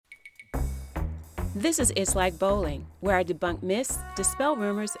This is It's Like Bowling, where I debunk myths, dispel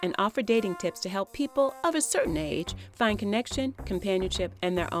rumors, and offer dating tips to help people of a certain age find connection, companionship,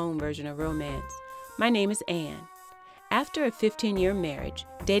 and their own version of romance. My name is Anne. After a 15-year marriage,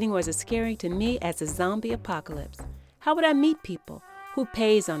 dating was as scary to me as a zombie apocalypse. How would I meet people? Who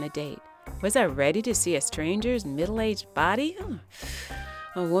pays on a date? Was I ready to see a stranger's middle-aged body?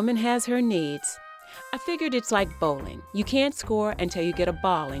 A woman has her needs. I figured it's like bowling. You can't score until you get a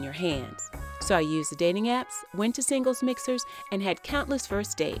ball in your hands. So I used the dating apps, went to singles mixers, and had countless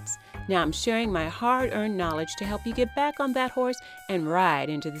first dates. Now I'm sharing my hard-earned knowledge to help you get back on that horse and ride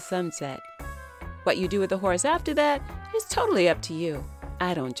into the sunset. What you do with the horse after that is totally up to you.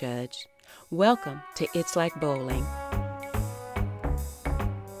 I don't judge. Welcome to It's Like Bowling.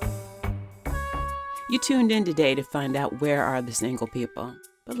 You tuned in today to find out where are the single people.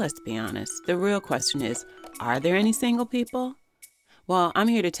 But let's be honest, the real question is, are there any single people? Well, I'm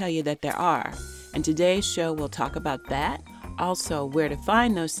here to tell you that there are, and today's show will talk about that, also where to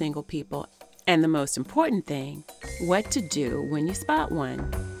find those single people, and the most important thing, what to do when you spot one.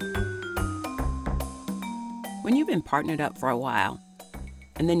 When you've been partnered up for a while,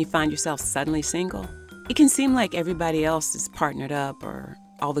 and then you find yourself suddenly single, it can seem like everybody else is partnered up or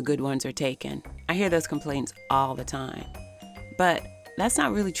all the good ones are taken. I hear those complaints all the time, but that's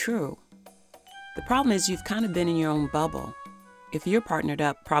not really true. The problem is you've kind of been in your own bubble. If you're partnered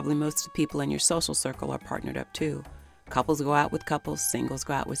up, probably most of the people in your social circle are partnered up too. Couples go out with couples, singles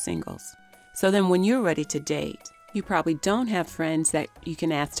go out with singles. So then when you're ready to date, you probably don't have friends that you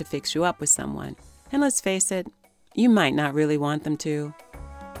can ask to fix you up with someone. And let's face it, you might not really want them to.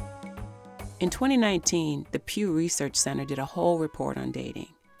 In 2019, the Pew Research Center did a whole report on dating.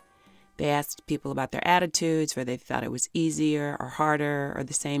 They asked people about their attitudes, whether they thought it was easier or harder or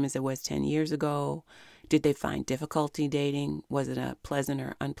the same as it was 10 years ago. Did they find difficulty dating? Was it a pleasant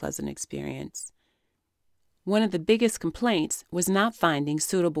or unpleasant experience? One of the biggest complaints was not finding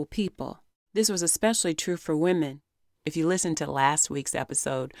suitable people. This was especially true for women. If you listened to last week's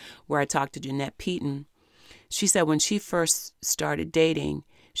episode where I talked to Jeanette Peaton, she said when she first started dating,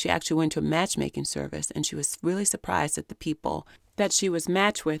 she actually went to a matchmaking service and she was really surprised that the people that she was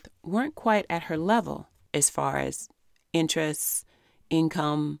matched with weren't quite at her level as far as interests,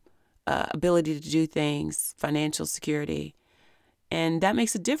 income, ability to do things, financial security. And that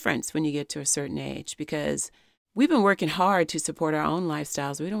makes a difference when you get to a certain age because we've been working hard to support our own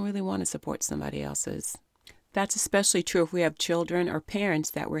lifestyles. We don't really want to support somebody else's. That's especially true if we have children or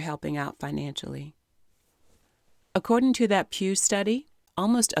parents that we're helping out financially. According to that Pew study,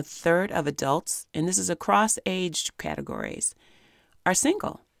 almost a third of adults, and this is across age categories, are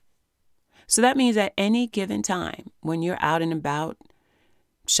single. So that means at any given time, when you're out and about,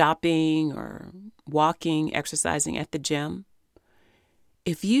 shopping or walking, exercising at the gym,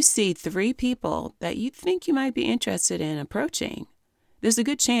 if you see 3 people that you think you might be interested in approaching, there's a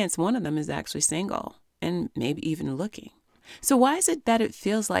good chance one of them is actually single and maybe even looking. So why is it that it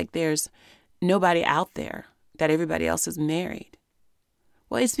feels like there's nobody out there, that everybody else is married?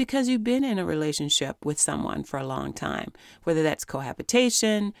 Well, it's because you've been in a relationship with someone for a long time, whether that's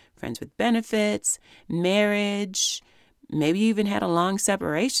cohabitation, friends with benefits, marriage. Maybe you even had a long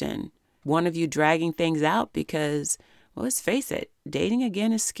separation, one of you dragging things out because, well, let's face it, dating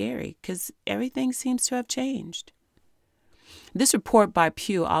again is scary because everything seems to have changed. This report by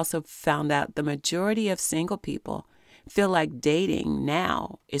Pew also found out the majority of single people feel like dating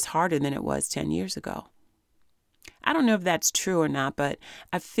now is harder than it was 10 years ago. I don't know if that's true or not, but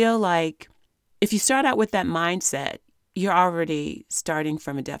I feel like if you start out with that mindset, you're already starting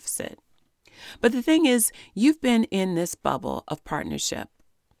from a deficit. But the thing is, you've been in this bubble of partnership,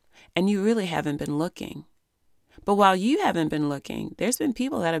 and you really haven't been looking. But while you haven't been looking, there's been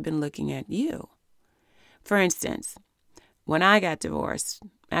people that have been looking at you. For instance, when I got divorced,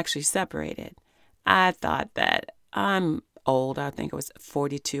 actually separated, I thought that I'm old. I think I was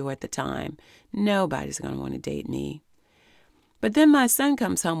 42 at the time. Nobody's going to want to date me. But then my son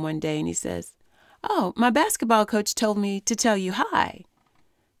comes home one day and he says, "Oh, my basketball coach told me to tell you hi."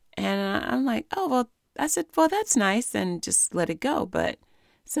 And I'm like, "Oh, well," I said, "well, that's nice," and just let it go. But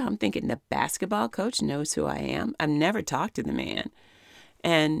so I'm thinking the basketball coach knows who I am. I've never talked to the man.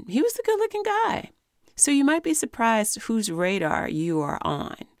 And he was a good-looking guy. So you might be surprised whose radar you are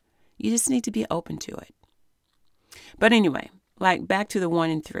on. You just need to be open to it. But anyway, like back to the 1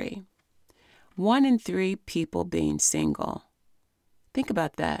 in 3. 1 in 3 people being single. Think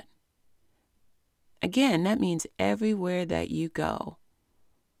about that. Again, that means everywhere that you go,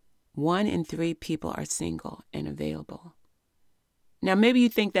 1 in 3 people are single and available. Now, maybe you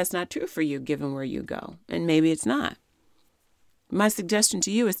think that's not true for you given where you go, and maybe it's not. My suggestion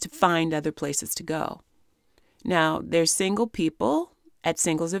to you is to find other places to go. Now, there's single people at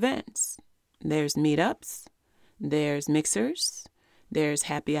singles events. There's meetups, there's mixers, there's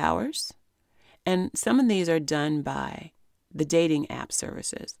happy hours, and some of these are done by the dating app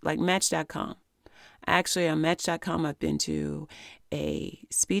services like Match.com. Actually, on Match.com, I've been to a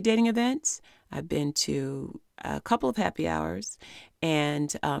speed dating event. I've been to a couple of happy hours,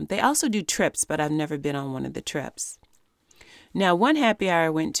 and they also do trips, but I've never been on one of the trips. Now, one happy hour I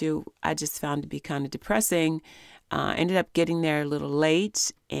went to, I just found to be kind of depressing. Ended up getting there a little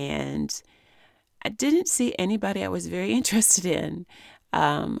late, and I didn't see anybody I was very interested in.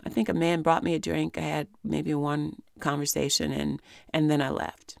 I think a man brought me a drink. I had maybe one conversation, and then I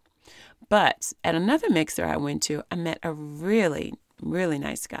left. But at another mixer I went to, I met a really, really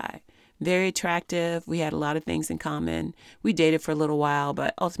nice guy. Very attractive. We had a lot of things in common. We dated for a little while,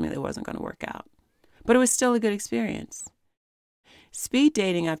 but ultimately it wasn't going to work out. But it was still a good experience. Speed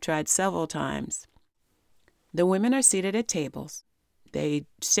dating I've tried several times. The women are seated at tables. They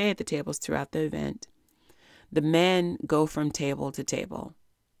stay at the tables throughout the event. The men go from table to table.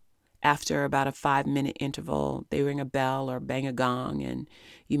 After about a 5-minute interval, they ring a bell or bang a gong, and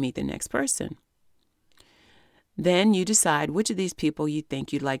you meet the next person. Then you decide which of these people you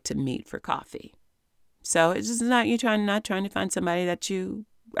think you'd like to meet for coffee. So it's just not trying to find somebody that you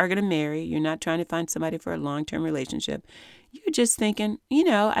are going to marry. You're not trying to find somebody for a long-term relationship. You're just thinking,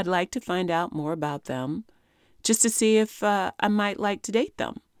 I'd like to find out more about them just to see if I might like to date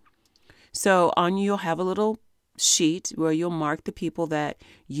them. So you'll have a little sheet where you'll mark the people that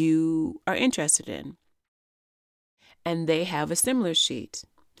you are interested in. And they have a similar sheet.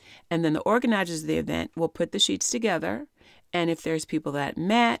 And then the organizers of the event will put the sheets together. And if there's people that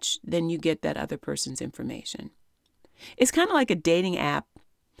match, then you get that other person's information. It's kind of like a dating app,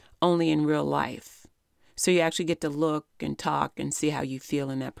 only in real life. So you actually get to look and talk and see how you feel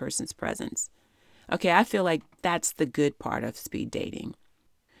in that person's presence. Okay, I feel like that's the good part of speed dating.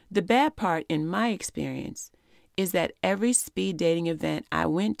 The bad part, in my experience, is that every speed dating event I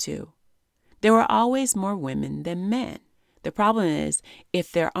went to, there were always more women than men. The problem is,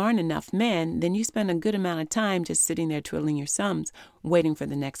 if there aren't enough men, then you spend a good amount of time just sitting there twiddling your thumbs, waiting for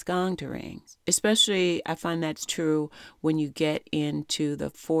the next gong to ring. Especially, I find that's true when you get into the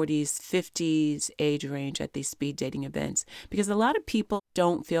 40s, 50s age range at these speed dating events, because a lot of people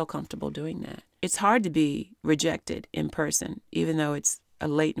don't feel comfortable doing that. It's hard to be rejected in person, even though it's a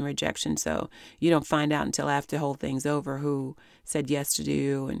latent rejection, so you don't find out until after the whole thing's over who said yes to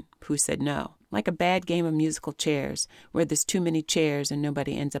you and who said no. Like a bad game of musical chairs where there's too many chairs and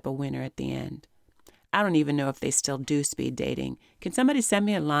nobody ends up a winner at the end. I don't even know if they still do speed dating. Can somebody send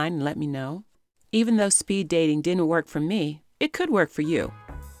me a line and let me know? Even though speed dating didn't work for me, it could work for you.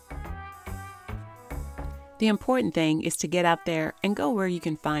 The important thing is to get out there and go where you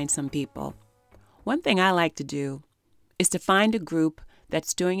can find some people. One thing I like to do is to find a group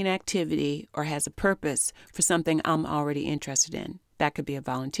that's doing an activity or has a purpose for something I'm already interested in. That could be a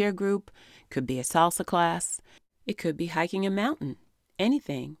volunteer group, could be a salsa class, it could be hiking a mountain,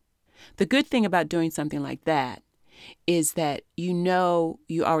 anything. The good thing about doing something like that is that you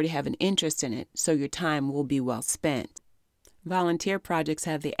already have an interest in it, so your time will be well spent. Volunteer projects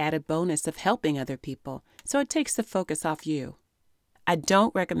have the added bonus of helping other people, so it takes the focus off you. I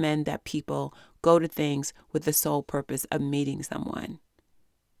don't recommend that people go to things with the sole purpose of meeting someone.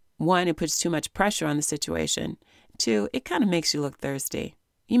 1, it puts too much pressure on the situation. 2, it kind of makes you look thirsty.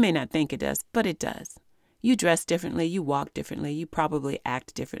 You may not think it does, but it does. You dress differently, you walk differently, you probably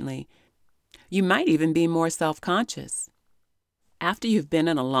act differently. You might even be more self-conscious. After you've been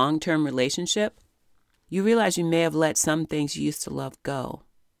in a long-term relationship, you realize you may have let some things you used to love go.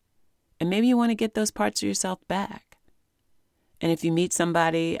 And maybe you want to get those parts of yourself back. And if you meet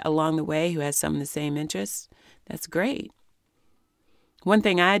somebody along the way who has some of the same interests, that's great. One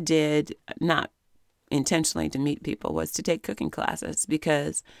thing I did, not intentionally to meet people, was to take cooking classes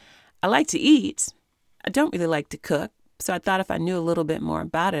because I like to eat. I don't really like to cook, so I thought if I knew a little bit more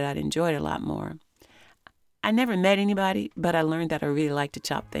about it, I'd enjoy it a lot more. I never met anybody, but I learned that I really like to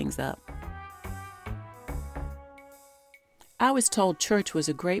chop things up. I was told church was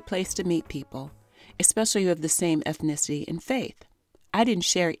a great place to meet people, especially who have the same ethnicity and faith. I didn't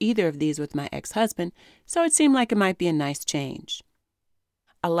share either of these with my ex-husband, so it seemed like it might be a nice change.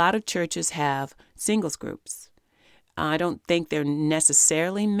 A lot of churches have singles groups. I don't think they're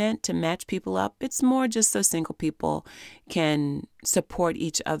necessarily meant to match people up. It's more just so single people can support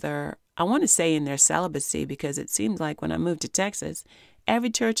each other. I want to say in their celibacy, because it seemed like when I moved to Texas, every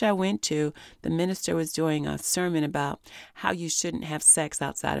church I went to, the minister was doing a sermon about how you shouldn't have sex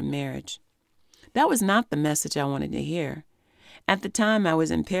outside of marriage. That was not the message I wanted to hear. At the time, I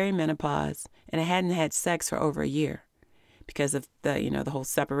was in perimenopause, and I hadn't had sex for over a year because of the whole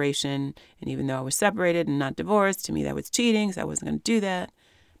separation. And even though I was separated and not divorced, to me that was cheating, so I wasn't going to do that.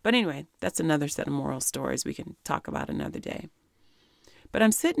 But anyway, that's another set of moral stories we can talk about another day. But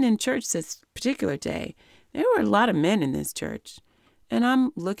I'm sitting in church this particular day. There were a lot of men in this church. And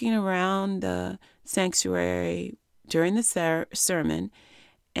I'm looking around the sanctuary during the sermon,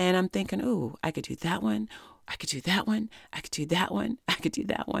 and I'm thinking, ooh, I could do that one. I could do that one. I could do that one. I could do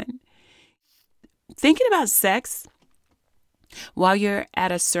that one. Thinking about sex while you're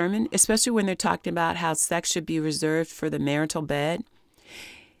at a sermon, especially when they're talking about how sex should be reserved for the marital bed,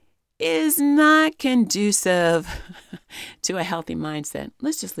 is not conducive to a healthy mindset.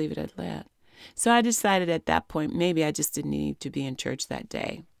 Let's just leave it at that. So I decided at that point, maybe I just didn't need to be in church that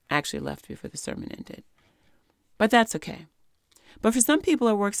day. I actually left before the sermon ended. But that's okay. But for some people,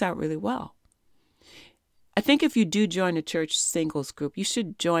 it works out really well. I think if you do join a church singles group, you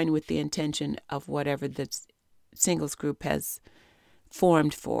should join with the intention of whatever the singles group has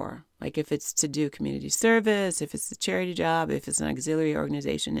formed for. Like if it's to do community service, if it's a charity job, if it's an auxiliary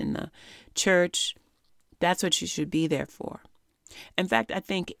organization in the church, that's what you should be there for. In fact, I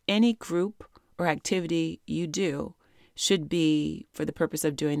think any group or activity you do should be for the purpose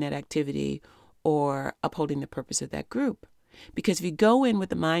of doing that activity or upholding the purpose of that group. Because if you go in with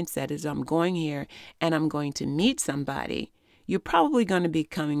the mindset as I'm going here and I'm going to meet somebody, you're probably going to be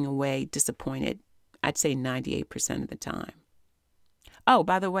coming away disappointed. I'd say 98% of the time. Oh,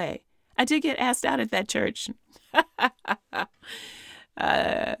 by the way, I did get asked out at that church.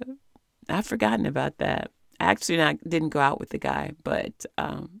 I've forgotten about that. Actually, I didn't go out with the guy, but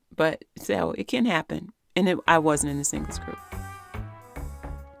so it can happen. And I wasn't in the singles group.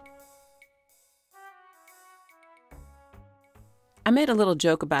 I made a little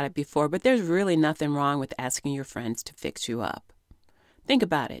joke about it before, but there's really nothing wrong with asking your friends to fix you up. Think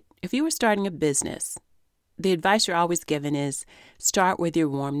about it. If you were starting a business, the advice you're always given is start with your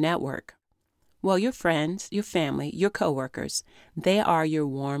warm network. Well, your friends, your family, your coworkers, they are your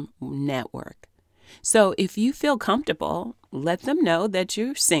warm network. So if you feel comfortable, let them know that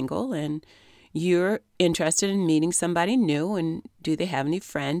you're single and you're interested in meeting somebody new. And do they have any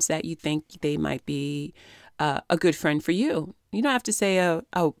friends that you think they might be a good friend for you? You don't have to say a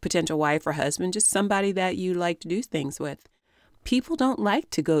potential wife or husband, just somebody that you like to do things with. People don't like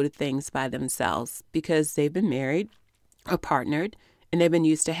to go to things by themselves because they've been married or partnered and they've been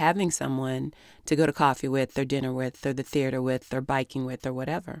used to having someone to go to coffee with or dinner with or the theater with or biking with or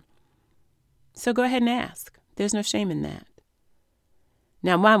whatever. So go ahead and ask. There's no shame in that.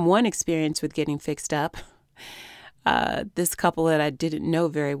 Now, my one experience with getting fixed up, this couple that I didn't know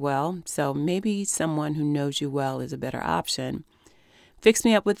very well, so maybe someone who knows you well is a better option, fixed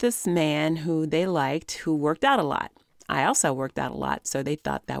me up with this man who they liked, who worked out a lot. I also worked out a lot, so they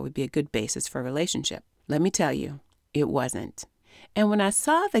thought that would be a good basis for a relationship. Let me tell you, it wasn't. And when I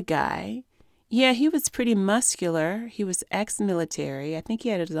saw the guy, yeah, he was pretty muscular. He was ex-military. I think he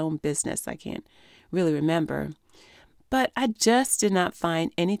had his own business. I can't really remember. But I just did not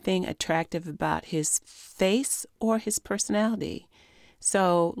find anything attractive about his face or his personality.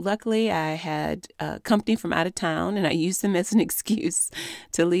 So luckily I had company from out of town and I used them as an excuse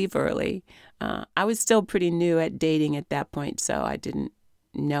to leave early. I was still pretty new at dating at that point, so I didn't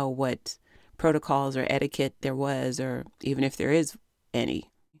know what protocols or etiquette there was, or even if there is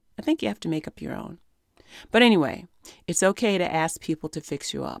any. I think you have to make up your own. But anyway, it's okay to ask people to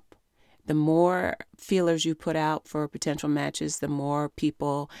fix you up. The more feelers you put out for potential matches, the more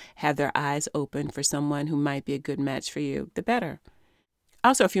people have their eyes open for someone who might be a good match for you, the better.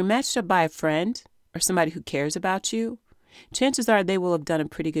 Also, if you're matched up by a friend or somebody who cares about you, chances are they will have done a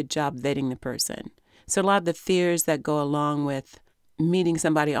pretty good job vetting the person. So a lot of the fears that go along with meeting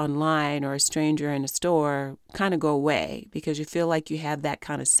somebody online or a stranger in a store kind of go away because you feel like you have that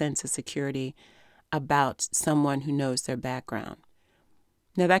kind of sense of security about someone who knows their background.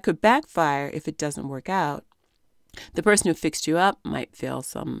 Now, that could backfire if it doesn't work out. The person who fixed you up might feel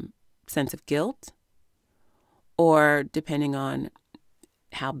some sense of guilt, or depending on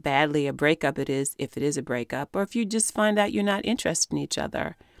how badly a breakup it is, if it is a breakup, or if you just find out you're not interested in each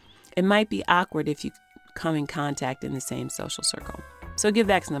other. It might be awkward if you come in contact in the same social circle. So give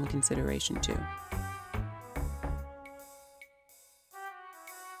that some consideration too.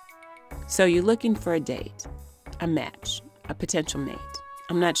 So you're looking for a date, a match, a potential mate.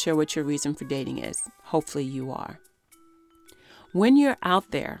 I'm not sure what your reason for dating is. Hopefully you are. When you're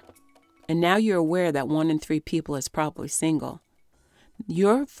out there, and now you're aware that 1 in 3 people is probably single,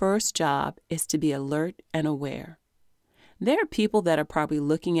 your first job is to be alert and aware. There are people that are probably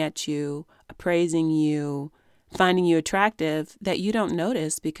looking at you, appraising you, finding you attractive that you don't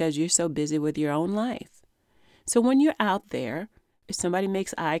notice because you're so busy with your own life. So when you're out there, if somebody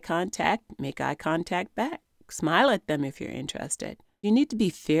makes eye contact, make eye contact back. Smile at them if you're interested. You need to be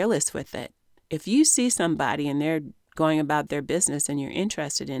fearless with it. If you see somebody and they're going about their business and you're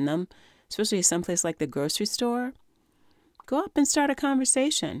interested in them, especially someplace like the grocery store, go up and start a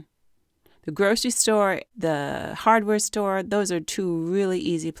conversation. The grocery store, the hardware store, those are two really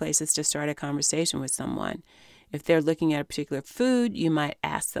easy places to start a conversation with someone. If they're looking at a particular food, you might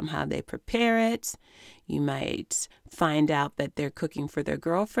ask them how they prepare it. You might find out that they're cooking for their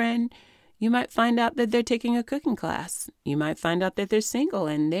girlfriend. You might find out that they're taking a cooking class. You might find out that they're single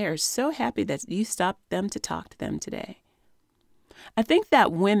and they're so happy that you stopped them to talk to them today. I think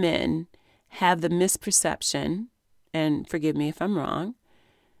that women have the misperception, and forgive me if I'm wrong,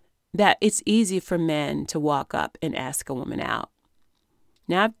 that it's easy for men to walk up and ask a woman out.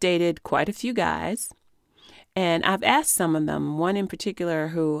 Now, I've dated quite a few guys, and I've asked some of them, one in particular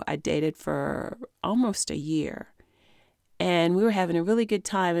who I dated for almost a year, and we were having a really good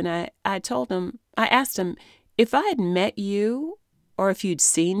time, and I asked him, if I had met you or if you'd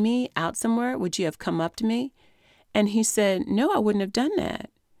seen me out somewhere, would you have come up to me? And he said, no, I wouldn't have done that.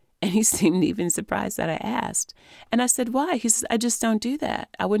 And he seemed even surprised that I asked. And I said, why? He says, I just don't do that.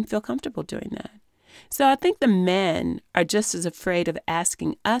 I wouldn't feel comfortable doing that. So I think the men are just as afraid of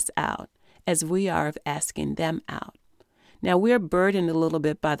asking us out as we are of asking them out. Now, we're burdened a little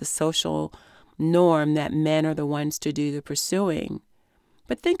bit by the social norm that men are the ones to do the pursuing.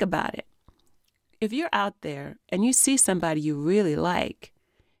 But think about it. If you're out there and you see somebody you really like,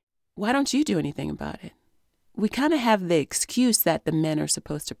 why don't you do anything about it? We kind of have the excuse that the men are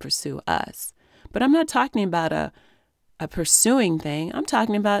supposed to pursue us. But I'm not talking about a pursuing thing. I'm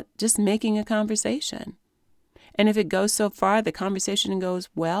talking about just making a conversation. And if it goes so far, the conversation goes,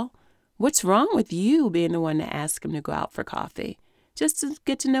 well, what's wrong with you being the one to ask him to go out for coffee? Just to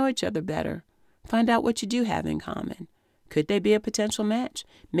get to know each other better. Find out what you do have in common. Could they be a potential match?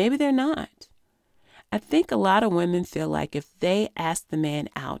 Maybe they're not. I think a lot of women feel like if they ask the man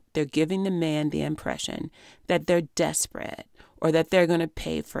out, they're giving the man the impression that they're desperate or that they're going to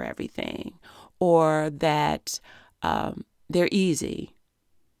pay for everything or that they're easy,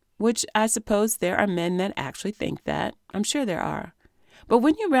 which I suppose there are men that actually think that. I'm sure there are. But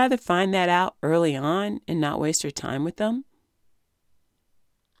wouldn't you rather find that out early on and not waste your time with them?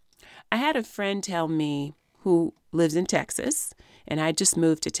 I had a friend tell me who lives in Texas, and I just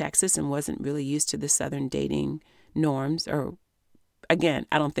moved to Texas and wasn't really used to the Southern dating norms, or again,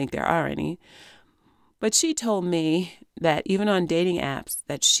 I don't think there are any. But she told me that even on dating apps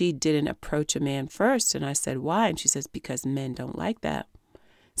that she didn't approach a man first. And I said, why? And she says, because men don't like that.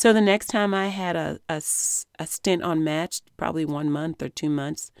 So the next time I had a stint on Match, probably 1 month or 2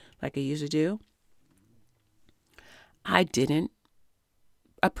 months, like I usually do, I didn't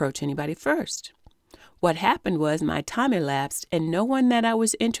approach anybody first. What happened was my time elapsed and no one that I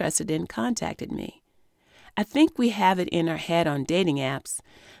was interested in contacted me. I think we have it in our head on dating apps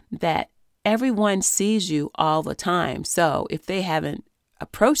that everyone sees you all the time. So if they haven't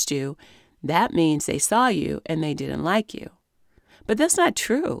approached you, that means they saw you and they didn't like you. But that's not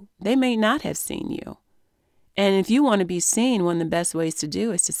true. They may not have seen you. And if you want to be seen, one of the best ways to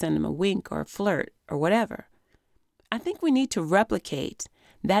do is to send them a wink or a flirt or whatever. I think we need to replicate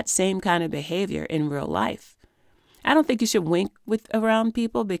that same kind of behavior in real life. I don't think you should wink around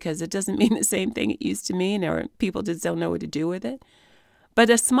people because it doesn't mean the same thing it used to mean, or people just don't know what to do with it.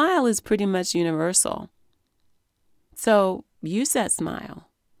 But a smile is pretty much universal. So use that smile.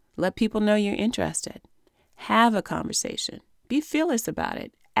 Let people know you're interested. Have a conversation. Be fearless about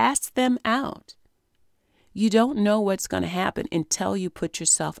it. Ask them out. You don't know what's going to happen until you put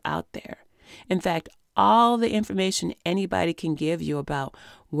yourself out there. In fact, all the information anybody can give you about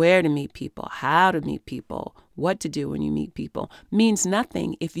where to meet people, how to meet people, what to do when you meet people means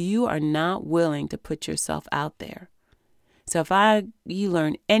nothing if you are not willing to put yourself out there. So if you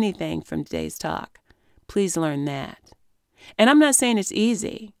learn anything from today's talk, please learn that. And I'm not saying it's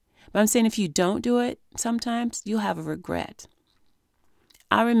easy, but I'm saying if you don't do it, sometimes you'll have a regret.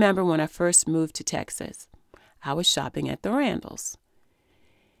 I remember when I first moved to Texas, I was shopping at the Randalls.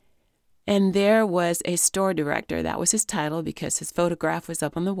 And there was a store director. That was his title because his photograph was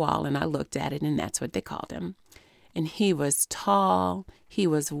up on the wall and I looked at it and that's what they called him. And he was tall. He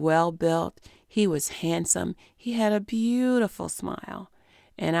was well built. He was handsome. He had a beautiful smile.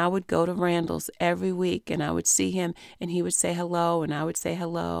 And I would go to Randall's every week and I would see him and he would say hello and I would say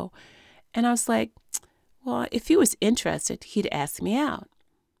hello. And I was like, well, if he was interested, he'd ask me out.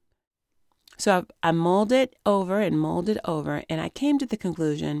 So I mulled it over and I came to the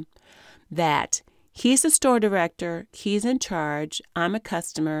conclusion that He's the store director. He's in charge. I'm a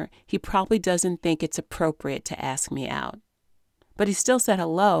customer. He probably doesn't think it's appropriate to ask me out. But he still said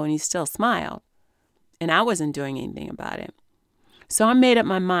hello and he still smiled. And I wasn't doing anything about it. So I made up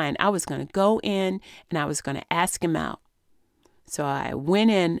my mind. I was going to go in and I was going to ask him out. So I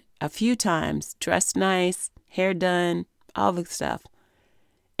went in a few times, dressed nice, hair done, all the stuff.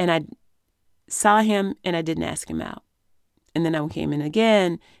 And I saw him and I didn't ask him out. And then I came in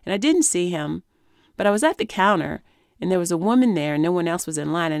again and I didn't see him. But I was at the counter, and there was a woman there, and no one else was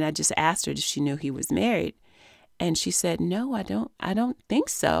in line, and I just asked her if she knew he was married. And she said, "No, I don't think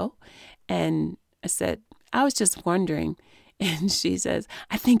so." And I said, "I was just wondering." And she says,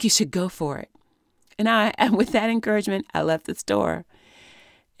 "I think you should go for it." And with that encouragement, I left the store.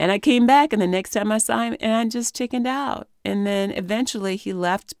 And I came back, and the next time I saw him, and I just chickened out. And then eventually he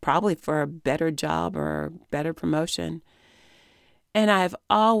left, probably for a better job or a better promotion. And I've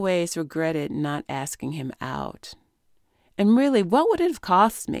always regretted not asking him out. And really, what would it have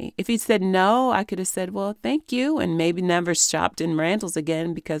cost me? If he'd said no, I could have said, "Well, thank you," and maybe never shopped in Randall's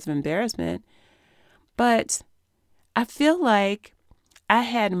again because of embarrassment. But I feel like I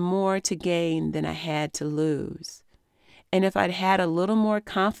had more to gain than I had to lose. And if I'd had a little more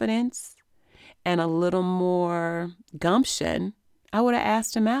confidence and a little more gumption, I would have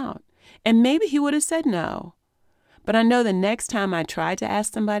asked him out. And maybe he would have said no. But I know the next time I tried to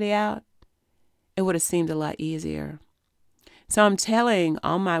ask somebody out, it would have seemed a lot easier. So I'm telling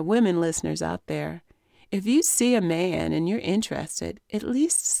all my women listeners out there, if you see a man and you're interested, at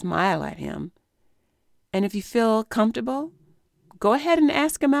least smile at him. And if you feel comfortable, go ahead and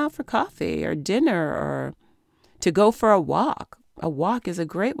ask him out for coffee or dinner or to go for a walk. A walk is a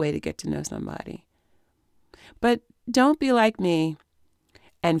great way to get to know somebody. But don't be like me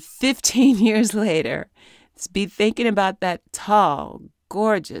and 15 years later, be thinking about that tall,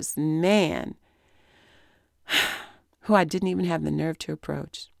 gorgeous man who I didn't even have the nerve to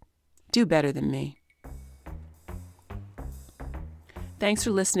approach. Do better than me. Thanks for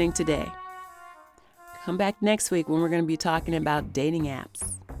listening today. Come back next week when we're going to be talking about dating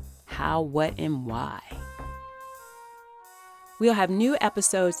apps. How, what, and why. We'll have new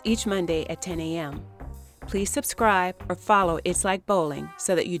episodes each Monday at 10 a.m. Please subscribe or follow It's Like Bowling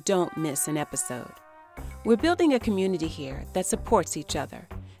so that you don't miss an episode. We're building a community here that supports each other,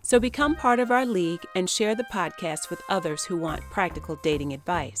 so become part of our league and share the podcast with others who want practical dating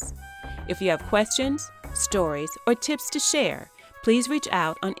advice. If you have questions, stories, or tips to share, please reach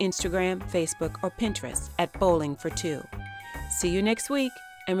out on Instagram, Facebook, or Pinterest at Bowling for Two. See you next week,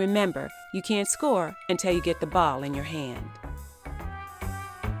 and remember, you can't score until you get the ball in your hand.